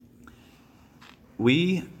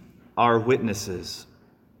We are witnesses.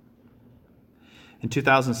 In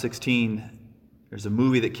 2016, there's a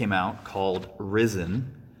movie that came out called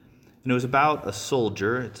Risen, and it was about a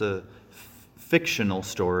soldier. It's a fictional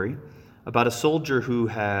story about a soldier who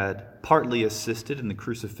had partly assisted in the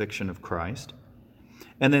crucifixion of Christ.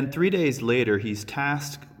 And then 3 days later, he's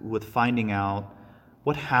tasked with finding out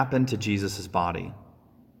what happened to Jesus' body.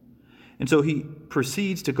 And so he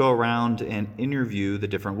proceeds to go around and interview the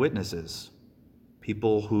different witnesses.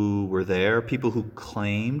 People who were there, people who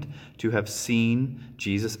claimed to have seen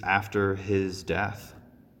Jesus after his death,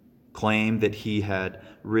 claimed that he had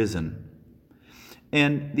risen.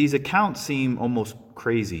 And these accounts seem almost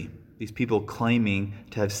crazy, these people claiming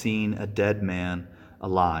to have seen a dead man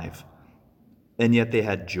alive. And yet they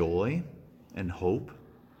had joy and hope.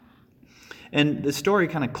 And the story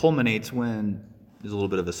kind of culminates when, there's a little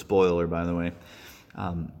bit of a spoiler, by the way.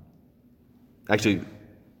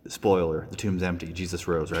 Spoiler, the tomb's empty, Jesus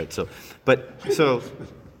rose, right? So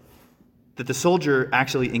that the soldier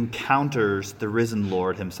actually encounters the risen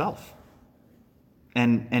Lord himself.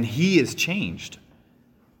 And he is changed.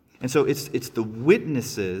 And so it's the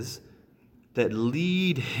witnesses that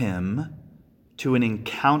lead him to an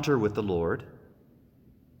encounter with the Lord,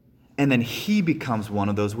 and then he becomes one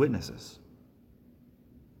of those witnesses.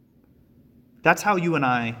 That's how you and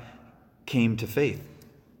I came to faith.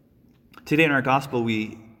 Today in our gospel,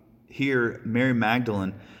 we hear Mary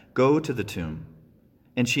Magdalene go to the tomb,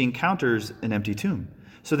 and she encounters an empty tomb.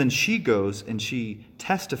 So then she goes and she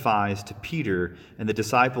testifies to Peter and the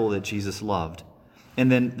disciple that Jesus loved. And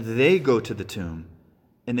then they go to the tomb,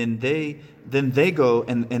 and then they go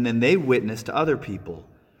and then they witness to other people.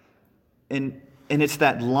 And it's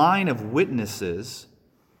that line of witnesses,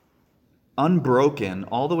 unbroken,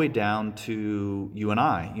 all the way down to you and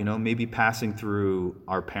I, maybe passing through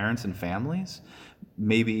our parents and families,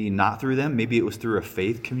 maybe not through them, maybe it was through a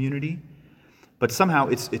faith community, but somehow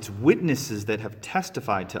it's witnesses that have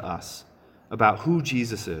testified to us about who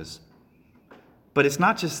Jesus is. But it's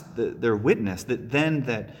not just their witness,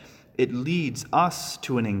 that it leads us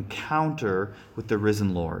to an encounter with the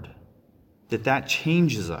risen Lord, that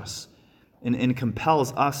changes us and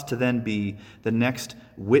compels us to then be the next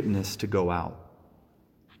witness to go out.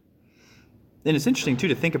 And it's interesting, too,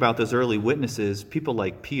 to think about those early witnesses, people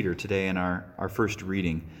like Peter today in our first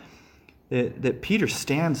reading, that Peter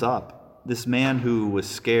stands up, this man who was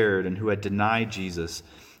scared and who had denied Jesus,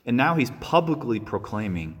 and now he's publicly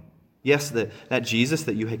proclaiming, yes, that Jesus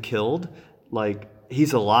that you had killed,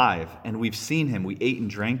 he's alive, and we've seen him, we ate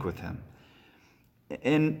and drank with him.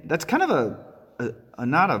 And that's kind of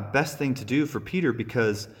not a best thing to do for Peter,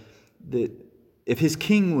 because if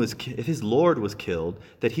his Lord was killed,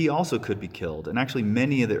 that he also could be killed. And actually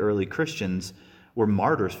many of the early Christians were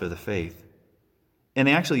martyrs for the faith. And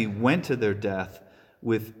they actually went to their death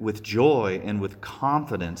with joy and with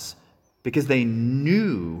confidence, because they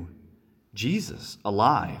knew Jesus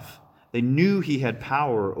alive. They knew he had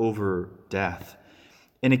power over death.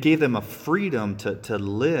 And it gave them a freedom to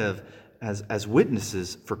live as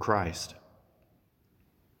witnesses for Christ.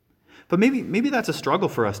 But maybe that's a struggle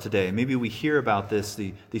for us today. Maybe we hear about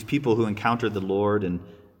these people who encountered the Lord, and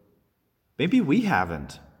maybe we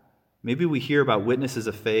haven't. Maybe we hear about witnesses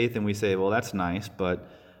of faith and we say, well, that's nice, but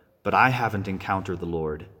I haven't encountered the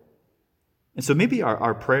Lord. And so maybe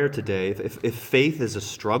our prayer today, if faith is a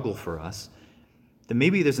struggle for us, then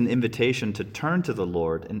maybe there's an invitation to turn to the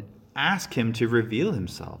Lord and ask him to reveal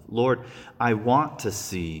himself. Lord, I want to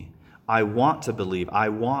see. I want to believe. I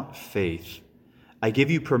want faith. I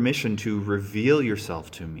give you permission to reveal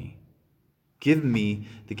yourself to me. Give me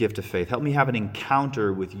the gift of faith. Help me have an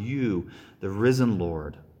encounter with you, the risen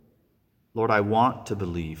Lord. Lord, I want to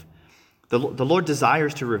believe. The Lord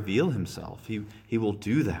desires to reveal himself. He will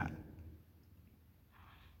do that.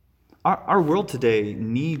 Our world today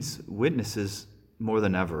needs witnesses more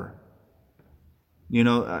than ever.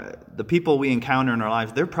 The people we encounter in our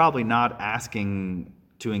lives, they're probably not asking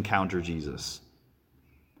to encounter Jesus.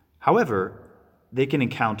 However, they can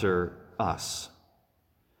encounter us.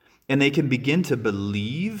 And they can begin to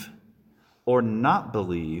believe or not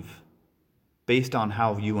believe based on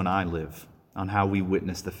how you and I live, on how we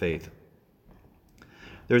witness the faith.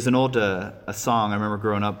 There's an old a song I remember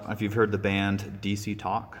growing up, if you've heard the band DC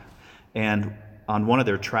Talk, and on one of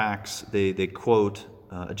their tracks, they quote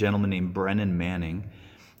a gentleman named Brennan Manning,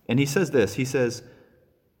 and he says this, he says,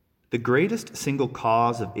 "The greatest single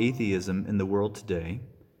cause of atheism in the world today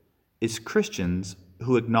is Christians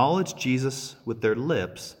who acknowledge Jesus with their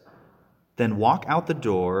lips, then walk out the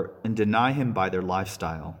door and deny him by their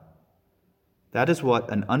lifestyle. That is what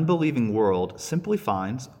an unbelieving world simply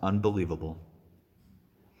finds unbelievable."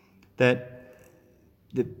 That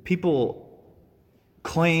that people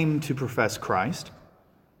claim to profess Christ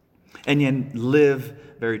and yet live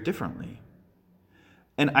very differently.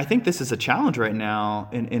 And I think this is a challenge right now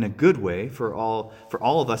in a good way for all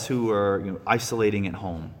of us who are isolating at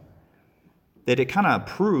home. That it kind of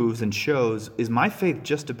proves and shows, is my faith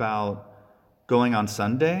just about going on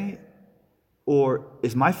Sunday, or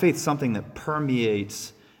is my faith something that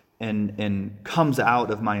permeates and comes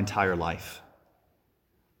out of my entire life?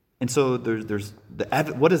 And so there's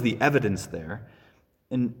what is the evidence there?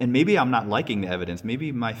 And maybe I'm not liking the evidence.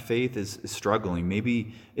 Maybe my faith is struggling.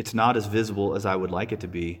 Maybe it's not as visible as I would like it to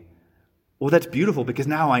be. Well, that's beautiful, because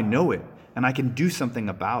now I know it and I can do something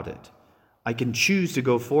about it. I can choose to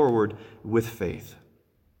go forward with faith.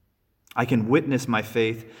 I can witness my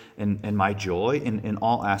faith and my joy in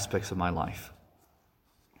all aspects of my life.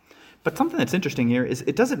 But something that's interesting here is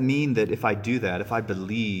it doesn't mean that if I do that, if I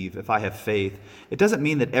believe, if I have faith, it doesn't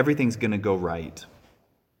mean that everything's going to go right.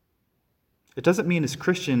 It doesn't mean as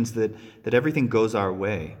Christians that everything goes our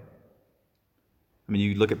way. I mean,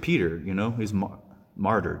 you look at Peter, he's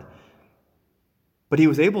martyred. But he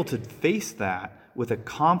was able to face that with a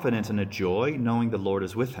confidence and a joy, knowing the Lord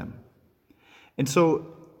is with him. And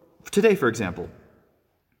so today, for example,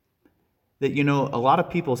 that a lot of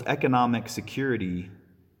people's economic security,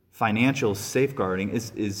 financial safeguarding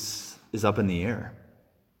is up in the air.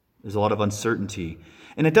 There's a lot of uncertainty.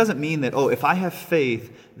 And it doesn't mean that, if I have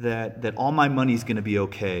faith that all my money's going to be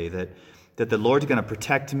okay, that the Lord's going to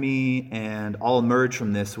protect me and I'll emerge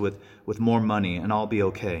from this with more money and I'll be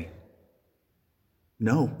okay.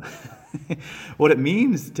 No. What it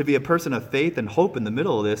means to be a person of faith and hope in the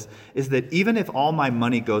middle of this is that even if all my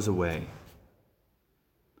money goes away,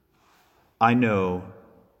 I know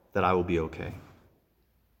that I will be okay.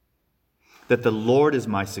 That the Lord is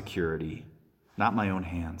my security, not my own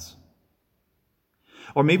hands.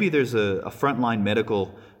 Or maybe there's a frontline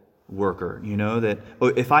medical worker, that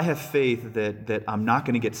if I have faith that I'm not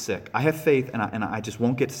going to get sick, I have faith and I just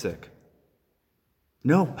won't get sick.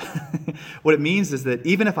 No. What it means is that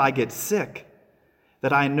even if I get sick,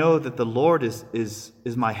 that I know that the Lord is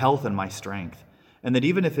my health and my strength. And that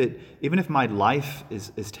even if my life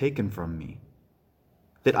is taken from me,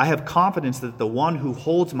 that I have confidence that the one who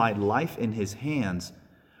holds my life in his hands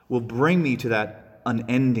will bring me to that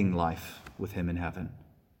unending life with him in heaven.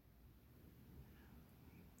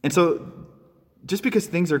 And so just because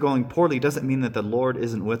things are going poorly doesn't mean that the Lord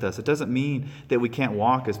isn't with us. It doesn't mean that we can't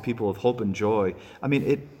walk as people of hope and joy. I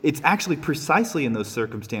mean, it's actually precisely in those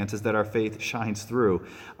circumstances that our faith shines through.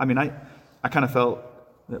 I mean, I kind of felt,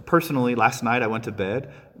 personally, last night I went to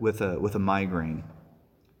bed with a migraine.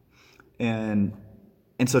 And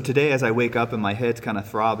so today, as I wake up and my head's kind of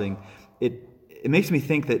throbbing, it makes me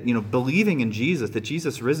think that, believing in Jesus, that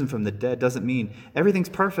Jesus risen from the dead, doesn't mean everything's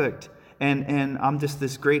perfect and I'm just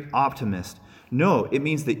this great optimist. No, it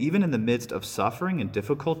means that even in the midst of suffering and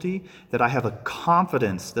difficulty, that I have a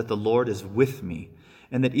confidence that the Lord is with me.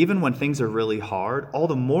 And that even when things are really hard, all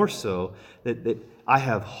the more so that I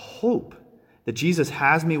have hope that Jesus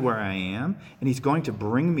has me where I am and he's going to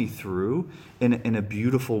bring me through in a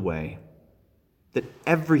beautiful way. That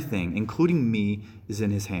everything, including me, is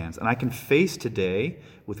in his hands. And I can face today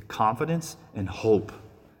with confidence and hope,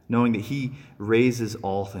 knowing that he raises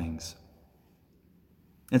all things.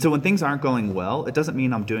 And so when things aren't going well, it doesn't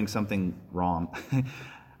mean I'm doing something wrong.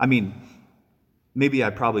 I mean, maybe I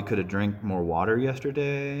probably could have drank more water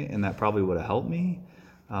yesterday, and that probably would have helped me.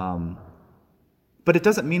 But it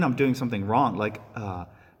doesn't mean I'm doing something wrong. Like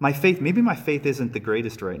maybe my faith isn't the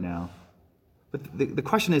greatest right now. But the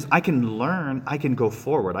question is, I can learn, I can go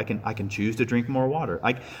forward. I can choose to drink more water.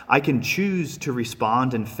 I can choose to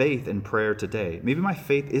respond in faith and prayer today. Maybe my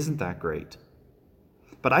faith isn't that great.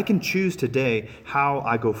 But I can choose today how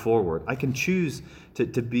I go forward. I can choose to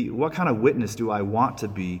be, what kind of witness do I want to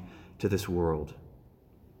be to this world?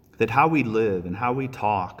 That how we live and how we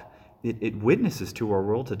talk, it witnesses to our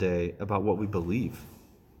world today about what we believe.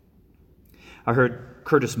 I heard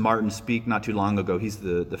Curtis Martin speak not too long ago. He's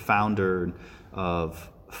the founder of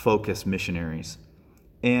Focus Missionaries.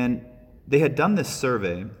 And they had done this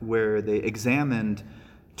survey where they examined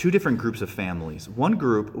two different groups of families. One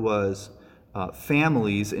group was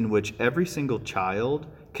families in which every single child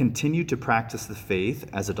continued to practice the faith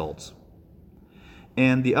as adults.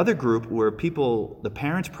 And the other group were the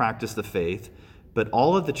parents practiced the faith, but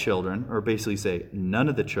all of the children, or basically say none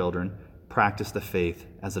of the children, practiced the faith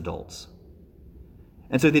as adults.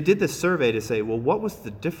 And so they did this survey to say, well, what was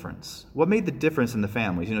the difference? What made the difference in the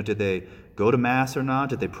families? Did they go to Mass or not?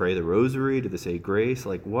 Did they pray the rosary? Did they say grace?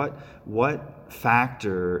 Like what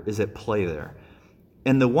factor is at play there?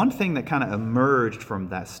 And the one thing that kind of emerged from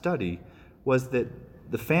that study was that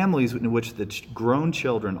the families in which the grown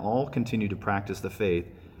children all continue to practice the faith,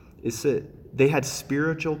 is that they had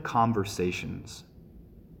spiritual conversations,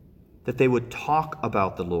 that they would talk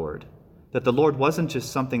about the Lord, that the Lord wasn't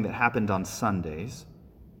just something that happened on Sundays,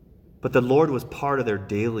 but the Lord was part of their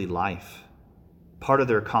daily life, part of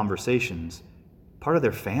their conversations, part of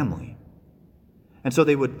their family. And so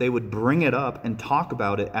they would bring it up and talk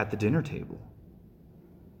about it at the dinner table.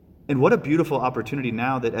 And what a beautiful opportunity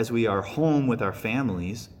now that as we are home with our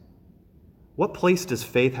families, what place does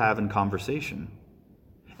faith have in conversation?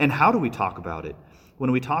 And how do we talk about it?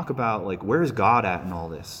 When we talk about, like, where's God at in all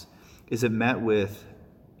this? Is it met with,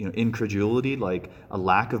 incredulity, like a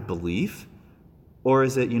lack of belief? Or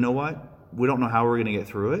is it, you know what? We don't know how we're going to get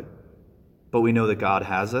through it, but we know that God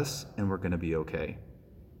has us and we're going to be okay.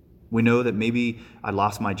 We know that maybe I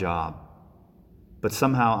lost my job, but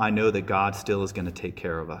somehow I know that God still is going to take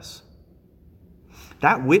care of us.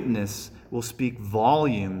 That witness will speak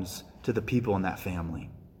volumes to the people in that family.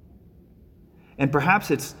 And perhaps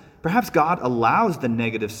God allows the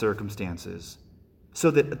negative circumstances so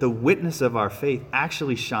that the witness of our faith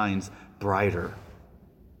actually shines brighter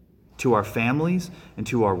to our families and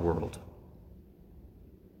to our world.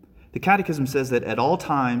 The Catechism says that at all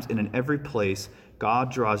times and in every place,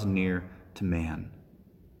 God draws near to man.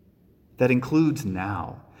 That includes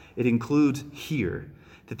now. It includes here.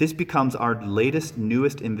 That this becomes our latest,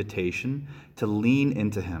 newest invitation to lean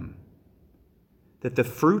into him. That the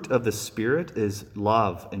fruit of the Spirit is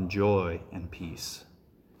love and joy and peace.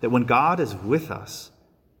 That when God is with us,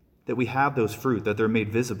 that we have those fruit, that they're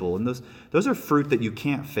made visible. And those are fruit that you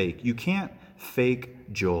can't fake. You can't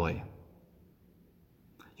fake joy.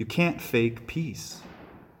 You can't fake peace.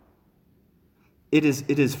 It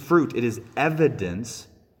is fruit, it is evidence,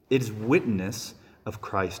 it is witness of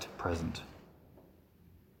Christ present.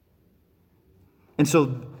 And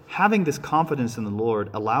so having this confidence in the Lord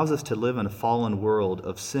allows us to live in a fallen world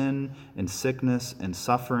of sin and sickness and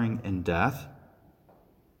suffering and death,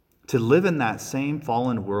 to live in that same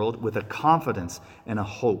fallen world with a confidence and a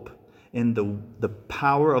hope in the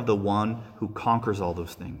power of the one who conquers all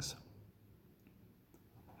those things.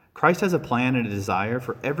 Christ has a plan and a desire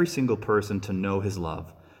for every single person to know his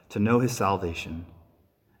love, to know his salvation.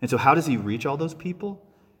 And so how does he reach all those people?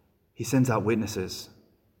 He sends out witnesses,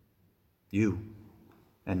 you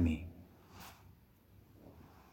and me.